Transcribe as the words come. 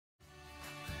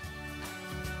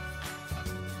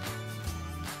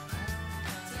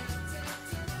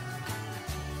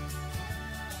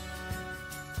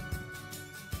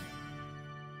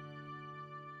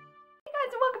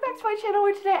my channel,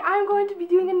 where today I'm going to be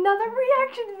doing another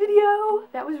reaction video.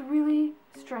 That was really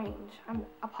strange. I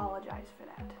apologize for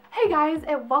that. Hey guys,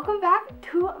 and welcome back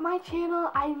to my channel.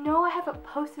 I know I haven't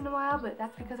posted in a while, but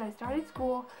that's because I started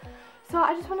school. So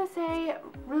I just want to say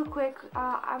real quick,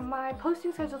 my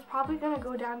posting schedule is probably going to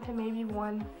go down to maybe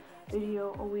one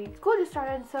video a week. School just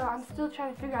started, so I'm still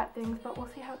trying to figure out things, but we'll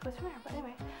see how it goes from there. But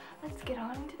anyway, let's get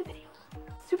on into the video.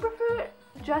 Superfruit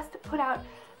just put out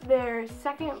their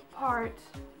second part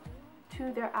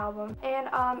to their album, and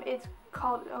it's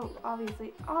called,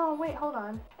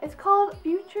 it's called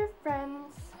Future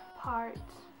Friends Part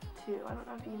 2. I don't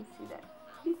know if you can see that.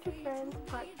 Future Friends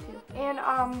Part 2. And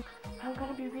I'm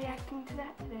gonna be reacting to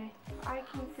that today. I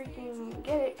can freaking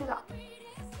get it because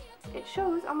it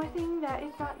shows on my thing that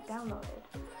it's not downloaded.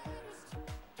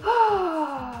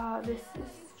 This is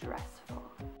stressful.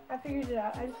 I figured it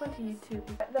out. I just went to YouTube.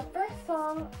 The first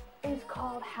song is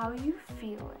called How You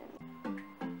Feelin'.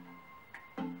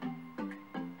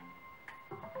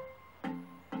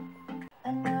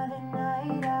 Another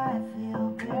night I feel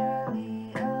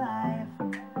barely alive.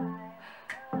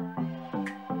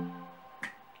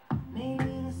 Maybe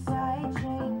the side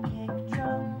chain kick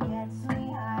drum gets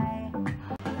me high.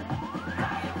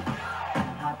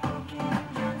 Heartbroken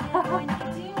dreams are going to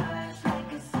too much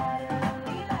like a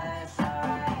Saturday night.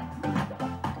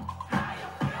 Alright.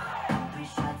 Three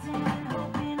shots in and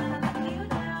hoping I let you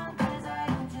down, 'cause I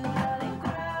don't do well in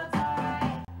crowds.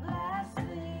 Alright. Last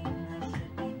thing I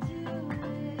should be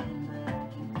doing, but I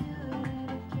can do it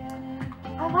again and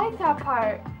again. I like that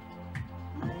part.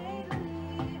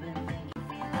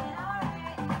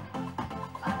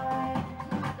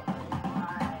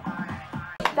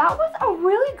 That was a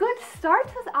really good start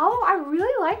to this album. I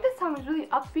really like this song. It's really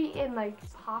upbeat and like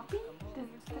poppy. Does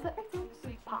that make sense?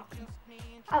 Poppy.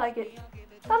 I like it.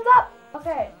 Thumbs up!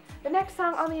 Okay, the next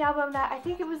song on the album that I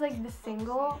think it was like the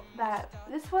single that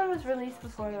this one was released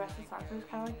before the rest of the songs. So it was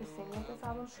kind of like the single of this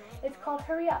album. It's called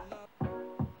Hurry Up.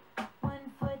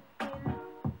 1 foot in,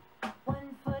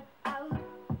 1 foot out.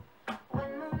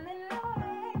 1 moment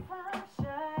away from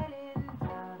shutting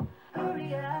down.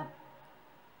 Hurry up,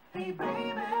 hey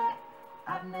baby.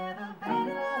 I've never been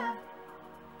enough,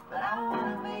 but I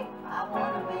wanna be,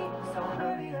 so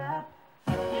hurry up.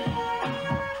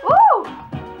 Woo!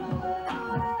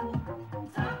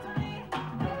 Talk to me,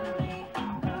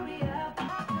 hurry up.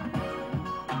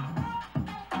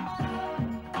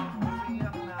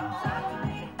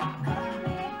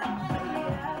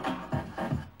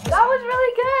 That was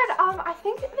really good. I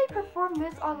think they performed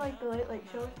this on like the Late Late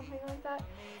Show or something like that.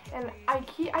 And I've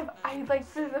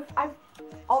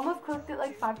almost clicked it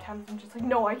like 5 times and just like,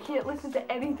 no, I can't listen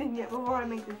to anything yet before I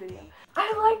make this video.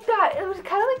 I like that. It was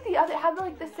kind of like the other, it had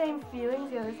like the same feelings.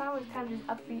 The other song was kind of just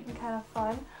upbeat and kind of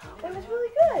fun. It was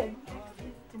really good. Next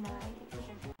is Deny.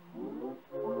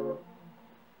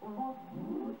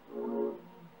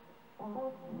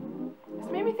 This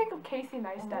made me think of Casey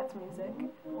Neistat's music.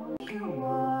 You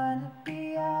wanna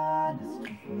be honest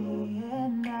with me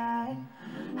and I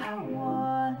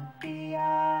wanna be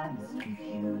honest with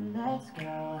you, let's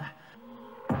go.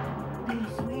 Be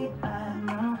sweet, I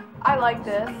know. I like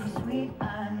this. Be sweet,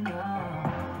 I know.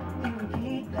 You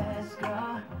repeat, let's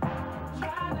go.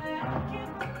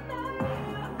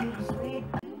 Be sweet,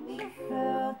 you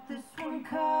felt this one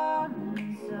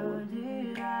coming, so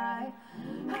did I.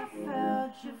 I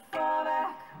felt you fall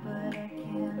back, but I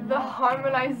can't. The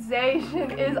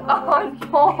harmonization is on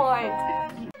point.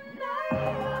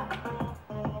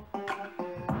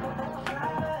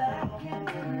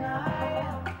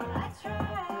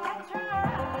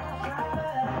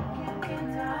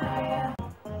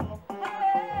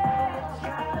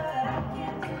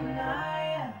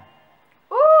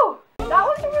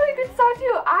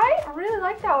 I really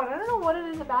like that one. I don't know what it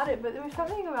is about it, but there was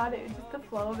something about it. Just the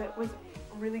flow of it was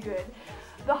really good.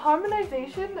 The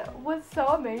harmonization was so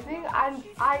amazing. I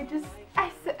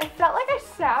felt like I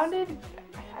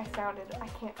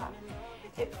can't talk.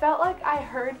 It felt like I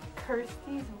heard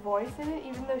Kirsty's voice in it,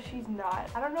 even though she's not.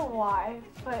 I don't know why,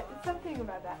 but it's something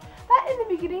about that. That in the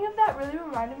beginning of that really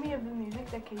reminded me of the music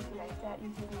that Casey Neistat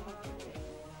uses in his music.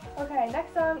 Okay,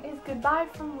 next song is Goodbye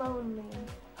from Lonely.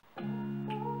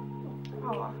 Oh,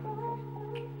 okay.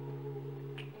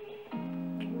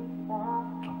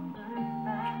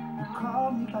 You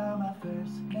call me by my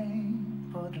first name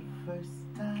for the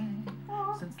first time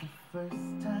since the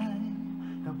first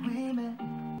time that we met.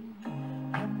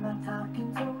 Am I talking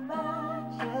too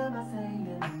much? Am I saying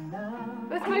enough?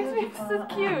 This makes me so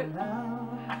cute.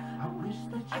 I wish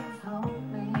that you told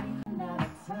me another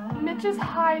time. Mitch's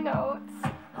high notes.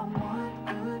 I want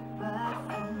goodbye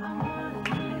from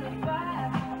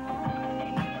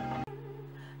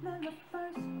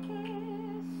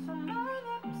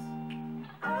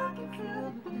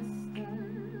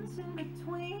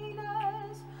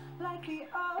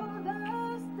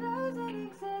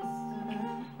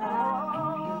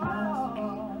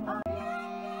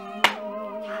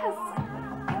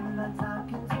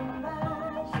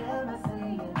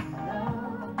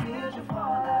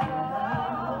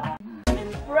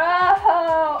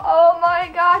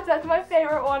That's my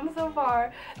favorite one so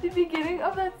far. The beginning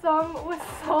of that song was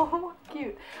so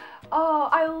cute. Oh,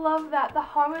 I love that. The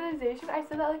harmonization, I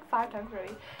said that like 5 times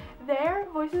already. Their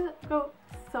voices go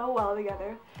so well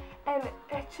together. And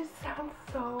it just sounds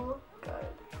so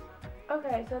good.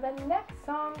 Okay, so the next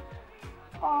song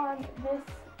on this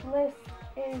list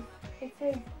is, it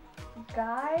says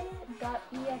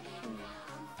guy.exe.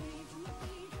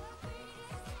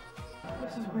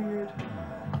 This is weird.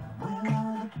 Where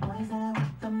are the boys at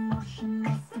with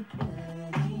emotional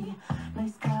stability?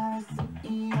 Nice guy,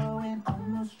 CEO, and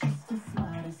almost just as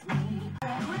smart as me. Oh,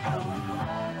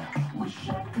 I wish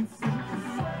I could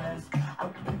synthesize a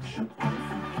picture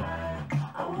perfect guy.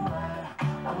 Oh,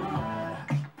 I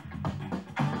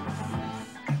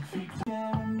 6 feet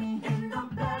down me in the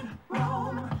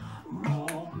bedroom.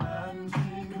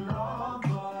 Romantic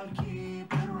lover,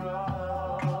 keep it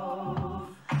rough.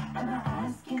 And I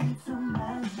ask him too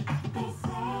much. They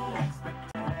say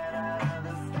expected out of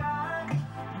the sky,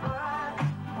 but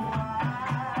why?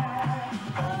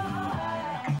 Oh,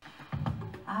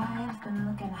 I've been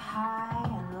looking high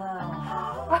and low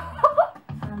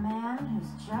for a man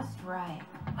who's just right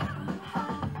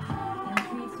and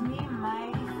treats me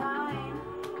mighty fine.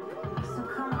 So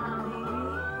come on, baby,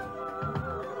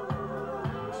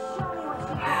 show me what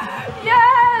you got.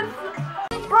 Yes!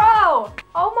 Bro!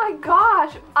 Oh my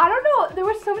gosh! I don't know, there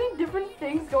were so many different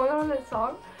things going on in this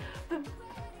song.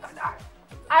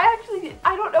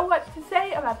 I don't know what to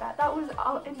say about that. That was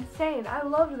insane. I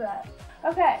loved that.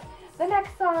 Okay, the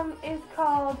next song is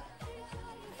called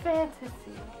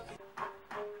Fantasy.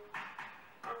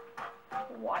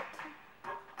 What?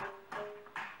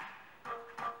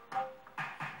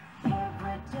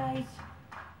 Paradise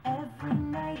every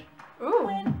night. Ooh.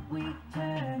 When we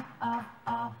turn off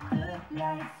all the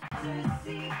lights to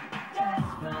see just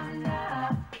from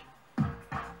now.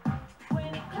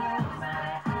 When it clouds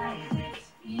my eyes, it's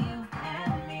you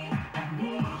and me. I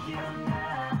need you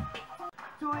now.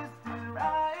 Twisted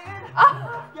right,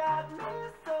 got me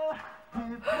so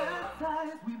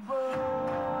hypnotized. We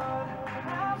both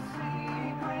have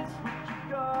secrets with your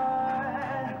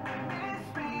God. It's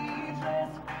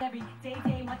speechless. Every day,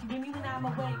 what you give me when I'm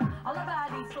awake. All our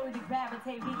bodies slowly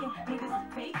gravitate. We can make this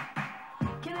fake.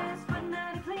 Can I ask one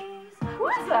night, please? Who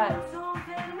is that? So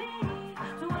fair me.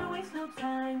 Don't wanna waste no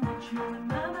time with you in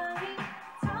my mind.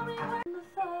 Tell me what the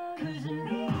fuck. 'Cause I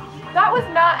need you. That was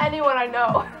not anyone I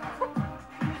know.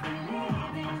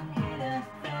 Living in a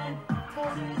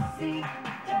fantasy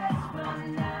just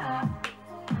from now.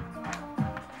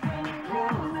 When you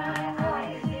close my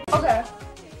eyes, it's Okay.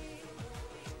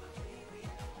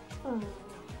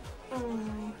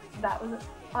 That was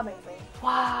amazing.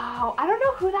 Wow. I don't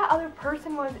know who that other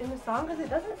person was in the song because it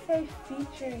doesn't say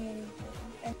featuring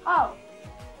anything. Oh,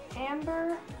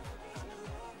 Amber.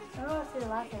 I don't know how to say the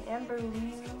last name. Amber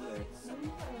Lee or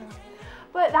something. I don't know.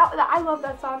 But I love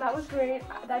that song. That was great.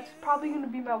 That's probably gonna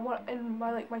be my one in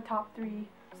my top 3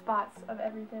 spots of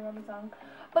everything on the song.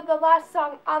 But the last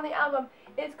song on the album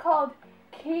is called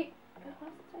Keep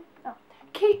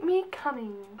Me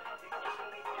Coming.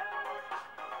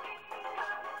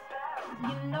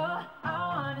 you know I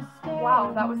wanna stay.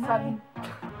 Wow, that was sudden.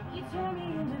 You tear me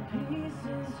into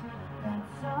pieces,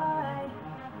 that's alright.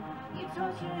 You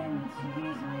torture and you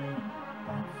tease me,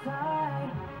 that's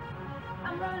alright.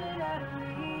 I'm running out of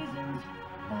reasons,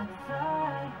 that's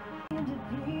alright. Into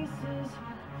pieces,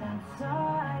 that's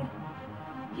alright.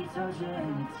 You torture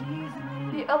and you tease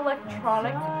me. The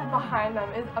electronics behind them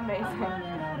is I'm amazing.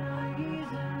 running out of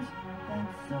reasons,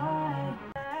 that's alright.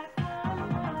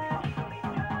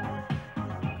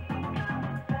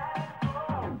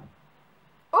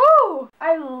 Ooh!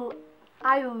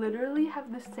 I literally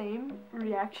have the same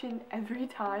reaction every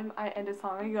time I end a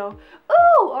song. I go,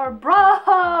 ooh, or bro!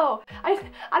 I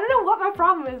don't know what my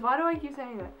problem is. Why do I keep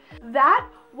saying that? That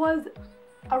was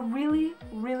a really,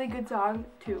 really good song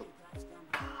too.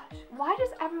 Gosh, why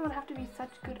does everyone have to be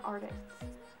such good artists?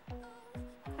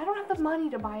 I don't have the money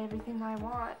to buy everything that I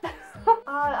want.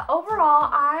 Overall,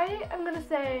 I am gonna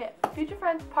say Future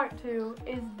Friends Part 2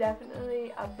 is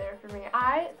definitely up there for me.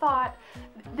 I thought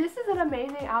this is an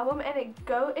amazing album, and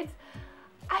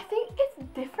I think it's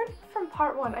different from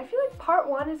Part 1. I feel like Part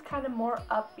 1 is kind of more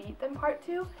upbeat than Part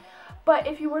 2, but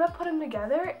if you were to put them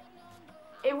together,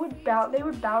 they would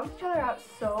balance each other out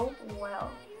so well.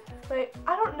 Like,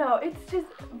 I don't know, it's just,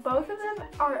 both of them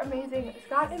are amazing.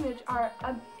 Scott and Mitch are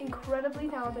incredibly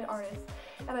talented artists,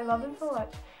 and I love them so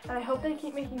much, and I hope they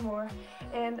keep making more,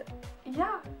 and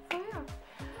yeah, so yeah.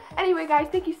 Anyway guys,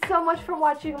 thank you so much for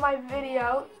watching my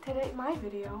video today. My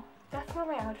video? That's not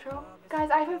my outro. Guys,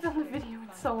 I haven't filmed a video in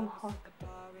so long.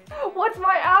 What's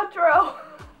my outro?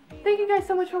 Thank you guys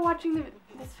so much for watching this.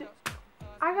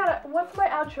 What's my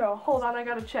outro? Hold on, I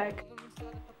gotta check.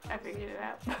 I figured it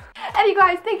out. Anyway,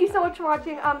 guys, thank you so much for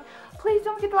watching. Please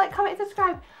don't forget to like, comment, and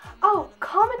subscribe. Oh,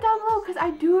 comment down below because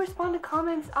I do respond to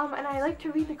comments. And I like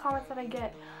to read the comments that I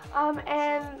get.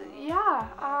 And yeah.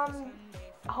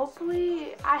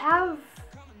 Hopefully I have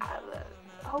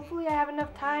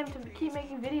enough time to keep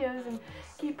making videos and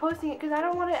keep posting it, because I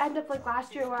don't want to end up like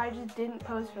last year where I just didn't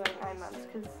post for like 9 months,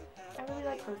 because I really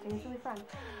like posting. It's really fun.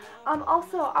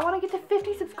 Also, I want to get to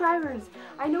 50 subscribers.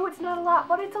 I know it's not a lot,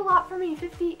 but it's a lot for me.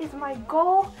 50 is my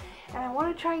goal, and I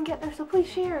want to try and get there, so please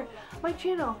share my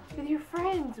channel with your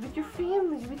friends, with your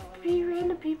families, with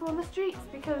random people in the streets,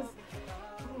 because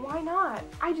why not?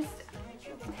 I'm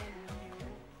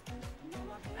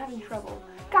having trouble.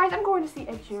 Guys, I'm going to see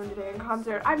Ed Sheeran today in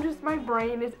concert. My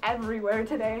brain is everywhere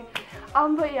today.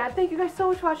 But yeah, thank you guys so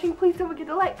much for watching. Please don't forget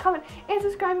to like, comment, and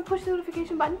subscribe, and push the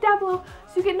notification button down below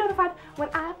so you get notified when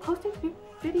I post a new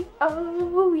video.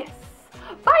 Oh, yes.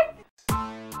 Bye!